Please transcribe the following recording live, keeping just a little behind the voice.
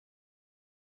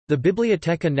The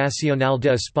Biblioteca Nacional de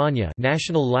España,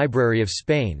 National Library of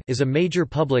Spain, is a major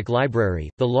public library,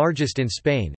 the largest in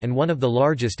Spain, and one of the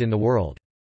largest in the world.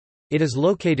 It is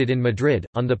located in Madrid,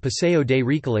 on the Paseo de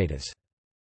Recoletos.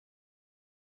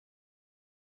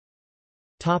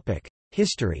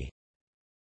 History.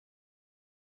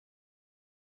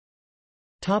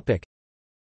 The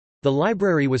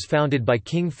library was founded by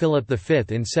King Philip V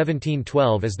in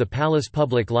 1712 as the Palace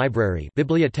Public Library,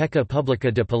 Biblioteca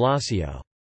Pública de Palacio.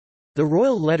 The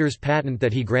royal letters patent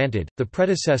that he granted, the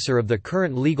predecessor of the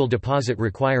current legal deposit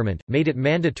requirement, made it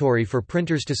mandatory for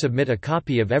printers to submit a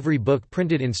copy of every book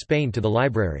printed in Spain to the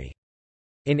library.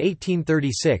 In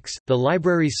 1836, the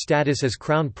library's status as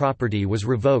crown property was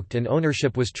revoked and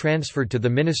ownership was transferred to the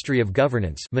Ministry of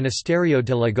Governance, Ministerio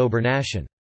de la Gobernación.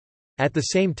 At the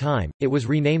same time, it was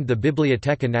renamed the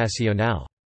Biblioteca Nacional.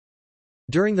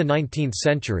 During the 19th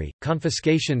century,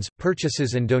 confiscations,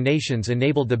 purchases and donations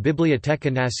enabled the Biblioteca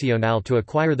Nacional to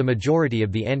acquire the majority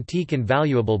of the antique and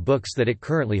valuable books that it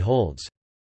currently holds.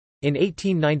 In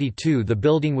 1892 the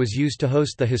building was used to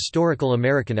host the Historical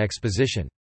American Exposition.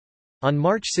 On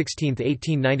March 16,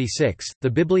 1896, the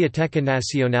Biblioteca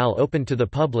Nacional opened to the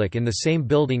public in the same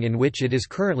building in which it is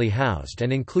currently housed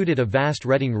and included a vast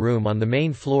reading room on the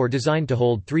main floor designed to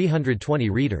hold 320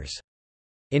 readers.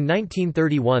 In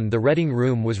 1931 the reading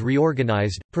room was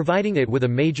reorganized, providing it with a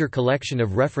major collection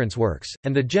of reference works,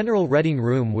 and the general reading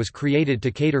room was created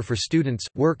to cater for students,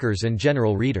 workers and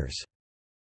general readers.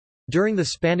 During the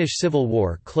Spanish Civil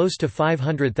War close to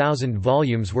 500,000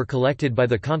 volumes were collected by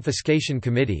the Confiscation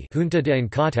Committee Junta de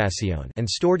Incautación and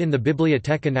stored in the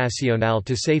Biblioteca Nacional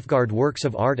to safeguard works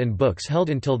of art and books held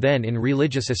until then in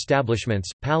religious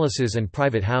establishments, palaces and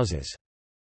private houses.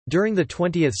 During the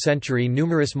 20th century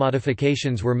numerous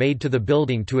modifications were made to the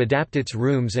building to adapt its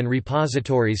rooms and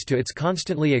repositories to its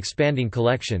constantly expanding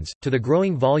collections, to the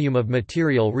growing volume of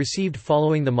material received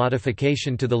following the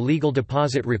modification to the legal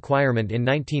deposit requirement in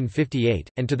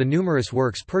 1958, and to the numerous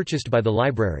works purchased by the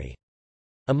library.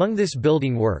 Among this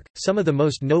building work, some of the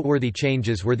most noteworthy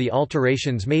changes were the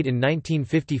alterations made in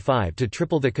 1955 to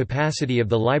triple the capacity of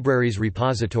the library's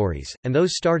repositories, and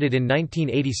those started in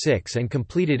 1986 and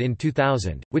completed in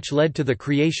 2000, which led to the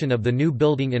creation of the new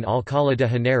building in Alcalá de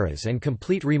Henares and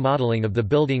complete remodeling of the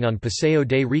building on Paseo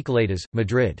de Recoletos,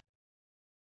 Madrid.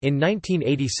 In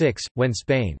 1986, when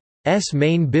Spain's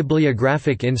main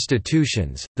bibliographic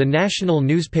institutions, the National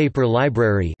Newspaper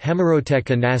Library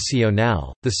Hemeroteca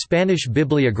Nacional, the Spanish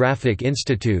Bibliographic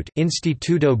Institute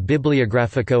Instituto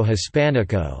Bibliográfico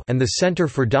Hispánico and the Center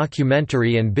for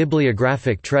Documentary and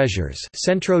Bibliographic Treasures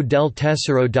Centro del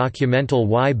Tesoro Documental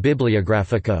y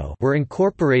Bibliográfico were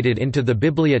incorporated into the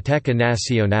Biblioteca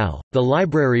Nacional. The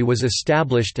library was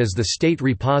established as the state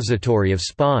repository of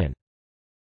Spain's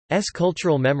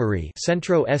cultural memory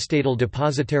Centro Estatal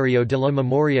Depositario de la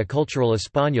Memoria Cultural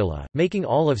Española, making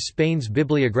all of Spain's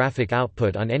bibliographic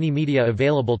output on any media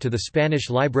available to the Spanish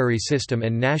library system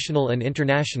and national and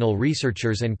international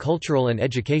researchers and cultural and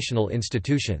educational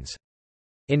institutions.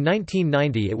 In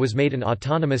 1990 it was made an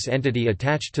autonomous entity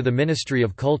attached to the Ministry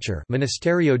of Culture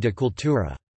Ministerio de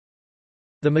Cultura.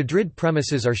 The Madrid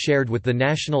premises are shared with the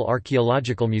National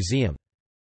Archaeological Museum.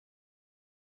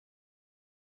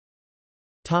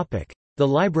 The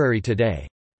library today.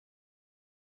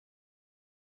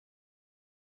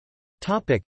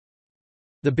 The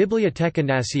Biblioteca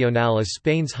Nacional is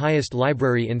Spain's highest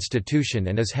library institution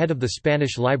and is head of the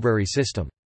Spanish library system.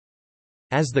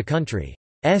 As the country's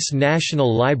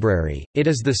national library, it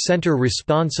is the center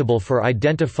responsible for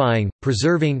identifying,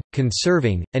 preserving,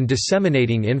 conserving, and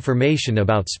disseminating information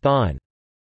about Spain's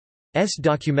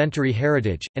documentary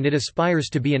heritage, and it aspires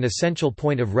to be an essential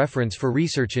point of reference for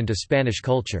research into Spanish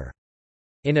culture.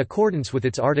 In accordance with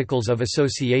its Articles of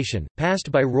Association,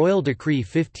 passed by Royal Decree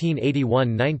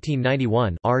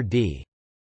 1581/1991 (RD.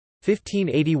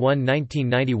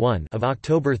 1581/1991) of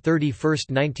October 31,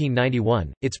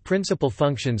 1991, its principal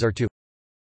functions are to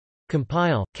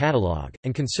compile, catalog,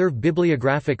 and conserve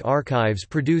bibliographic archives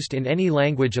produced in any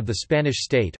language of the Spanish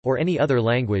state, or any other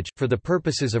language, for the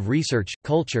purposes of research,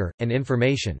 culture, and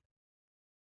information.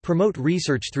 Promote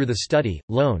research through the study,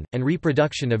 loan, and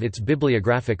reproduction of its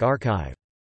bibliographic archive.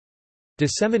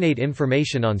 Disseminate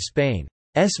information on Spain's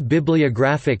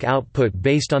bibliographic output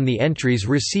based on the entries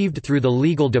received through the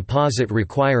legal deposit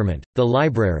requirement, the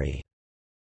library's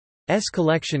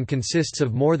collection consists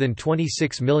of more than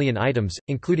 26 million items,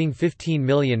 including 15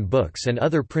 million books and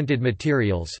other printed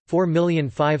materials,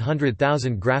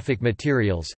 4,500,000 graphic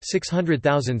materials,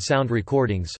 600,000 sound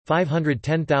recordings,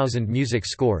 510,000 music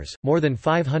scores, more than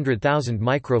 500,000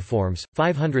 microforms,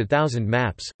 500,000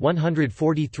 maps,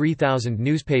 143,000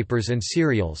 newspapers and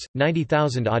serials,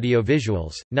 90,000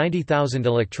 audiovisuals, 90,000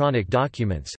 electronic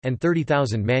documents, and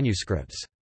 30,000 manuscripts.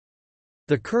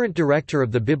 The current director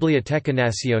of the Biblioteca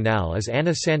Nacional is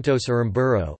Ana Santos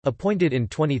Aramburu, appointed in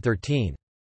 2013.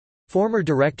 Former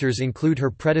directors include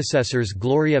her predecessors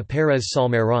Gloria Pérez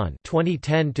Salmerón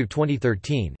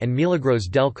 (2010–2013) and Milagros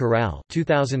del Corral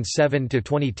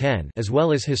 (2007–2010), as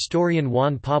well as historian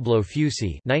Juan Pablo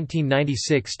Fusi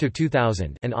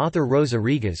 (1996–2000) and author Rosa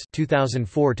Regas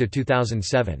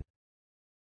 (2004–2007).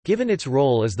 Given its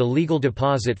role as the legal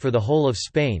deposit for the whole of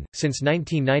Spain, since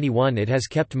 1991 it has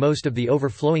kept most of the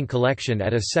overflowing collection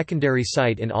at a secondary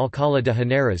site in Alcalá de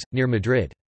Henares, near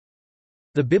Madrid.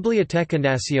 The Biblioteca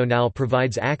Nacional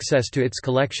provides access to its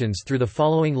collections through the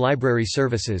following library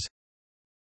services: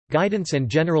 guidance and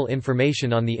general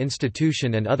information on the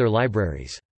institution and other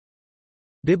libraries.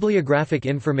 Bibliographic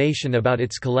information about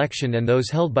its collection and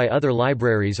those held by other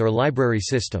libraries or library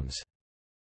systems.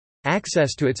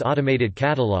 Access to its automated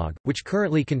catalog, which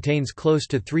currently contains close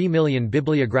to 3 million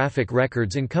bibliographic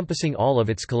records encompassing all of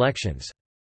its collections.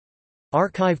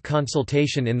 Archive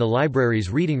consultation in the library's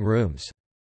reading rooms.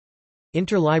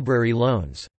 Interlibrary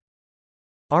loans.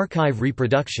 Archive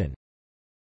reproduction.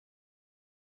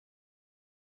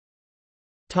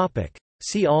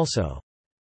 See also.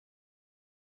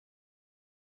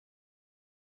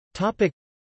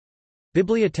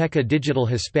 Biblioteca Digital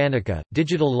Hispanica,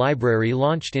 digital library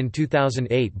launched in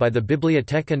 2008 by the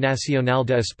Biblioteca Nacional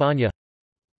de España.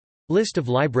 List of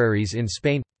libraries in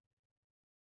Spain.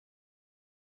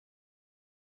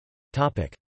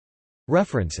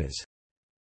 References.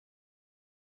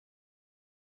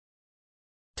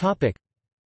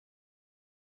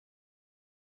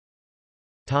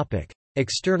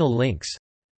 External links.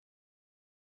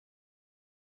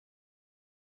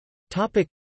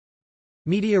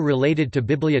 Media related to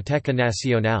Biblioteca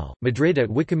Nacional, Madrid at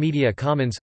Wikimedia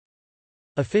Commons.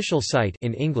 Official site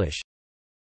in English.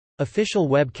 Official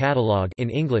web catalog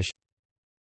in English.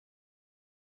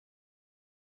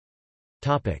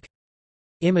 Topic: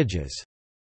 Images.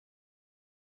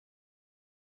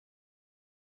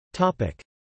 Topic: